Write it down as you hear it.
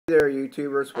There,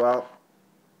 YouTubers. Well,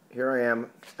 here I am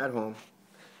at home,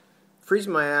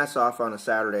 freezing my ass off on a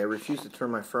Saturday. I refuse to turn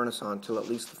my furnace on till at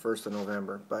least the 1st of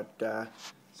November. But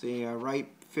it's a ripe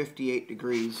 58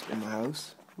 degrees in the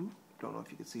house. Don't know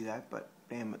if you can see that, but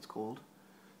damn, it's cold.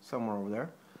 Somewhere over there.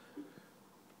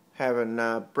 Having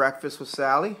breakfast with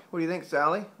Sally. What do you think,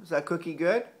 Sally? Is that cookie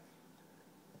good?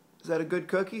 Is that a good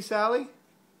cookie, Sally?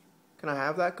 Can I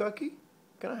have that cookie?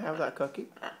 Can I have that cookie?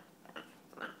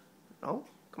 No?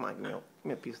 Come on, give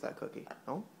me a piece of that cookie.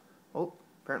 No? Oh,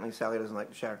 apparently Sally doesn't like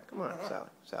to share. Come on, Sally.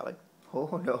 Sally.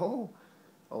 Oh, no.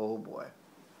 Oh, boy.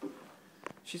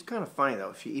 She's kind of funny,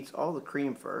 though. She eats all the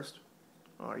cream first.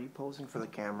 Oh, are you posing for the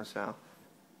camera, Sal?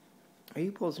 Are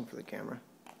you posing for the camera?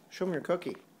 Show me your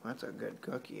cookie. That's a good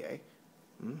cookie, eh?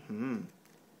 Mm-hmm.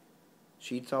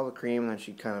 She eats all the cream, and then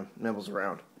she kind of nibbles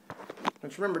around.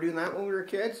 Don't you remember doing that when we were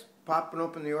kids? Popping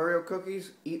open the Oreo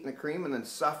cookies, eating the cream, and then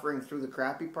suffering through the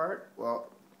crappy part? Well,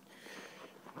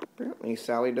 apparently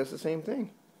Sally does the same thing.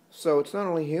 So it's not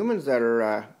only humans that are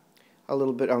a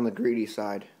little bit on the greedy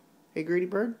side. Hey, greedy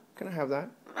bird, can I have that?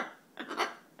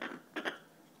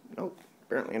 Nope,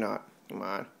 apparently not. Come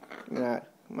on, give me that.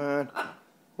 Come on.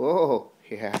 Whoa,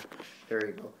 yeah, there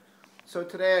you go. So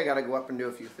today I got to go up and do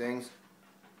a few things.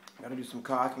 Got to do some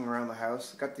caulking around the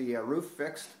house. Got the roof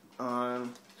fixed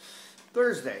on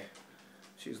Thursday.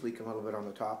 She's leaking a little bit on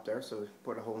the top there, so we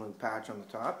put a whole new patch on the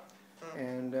top.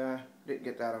 And didn't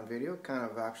get that on video. Kind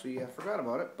of actually forgot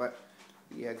about it, but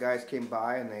the guys came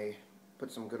by and they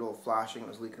put some good old flashing that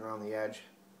was leaking around the edge,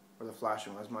 where the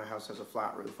flashing was. My house has a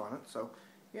flat roof on it, so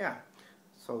yeah.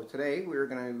 So today we're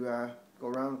going to go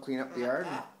around and clean up the yard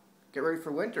and get ready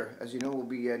for winter. As you know, we'll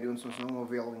be doing some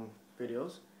snowmobiling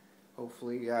videos.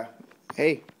 Hopefully,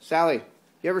 hey, Sally,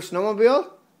 you ever snowmobile?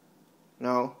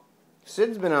 No.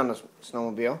 Sid's been on the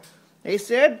snowmobile. Hey,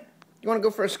 Sid, you want to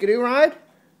go for a skidoo ride?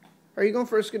 Are you going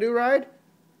for a skidoo ride?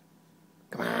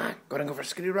 Come on, going to go for a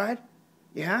skidoo ride?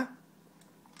 Yeah?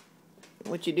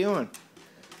 What you doing?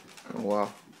 Oh,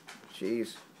 well,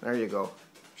 jeez, there you go.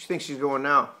 She thinks she's going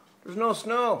now. There's no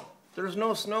snow. There's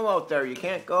no snow out there. You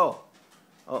can't go.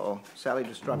 Uh-oh, Sally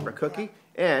just dropped her cookie,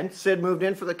 and Sid moved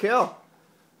in for the kill.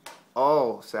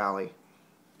 Oh, Sally.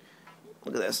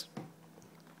 Look at this.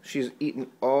 She's eaten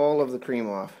all of the cream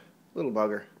off. Little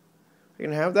bugger. Are you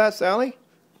going to have that, Sally?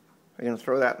 Are you going to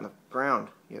throw that in the ground,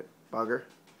 you bugger?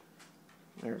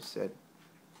 There's Sid.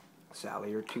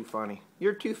 Sally, you're too funny.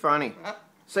 You're too funny.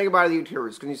 Say goodbye to the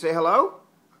YouTubers. Can you say hello?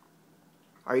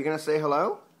 Are you going to say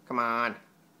hello? Come on.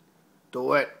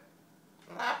 Do it.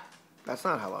 That's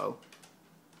not hello.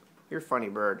 You're a funny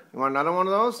bird. You want another one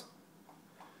of those?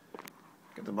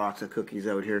 Get the box of cookies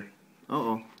out here.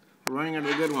 Uh-oh. We're running out of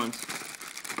the good ones.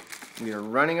 We are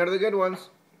running out of the good ones.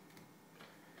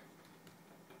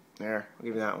 There. I'll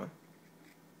give you that one.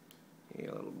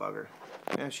 You little bugger.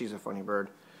 Yeah, she's a funny bird.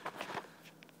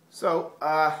 So,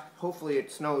 hopefully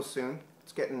it snows soon.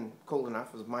 It's getting cold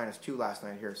enough. It was -2 last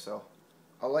night here, so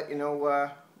I'll let you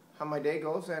know how my day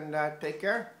goes, and take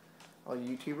care. All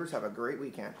you YouTubers, have a great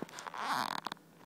weekend.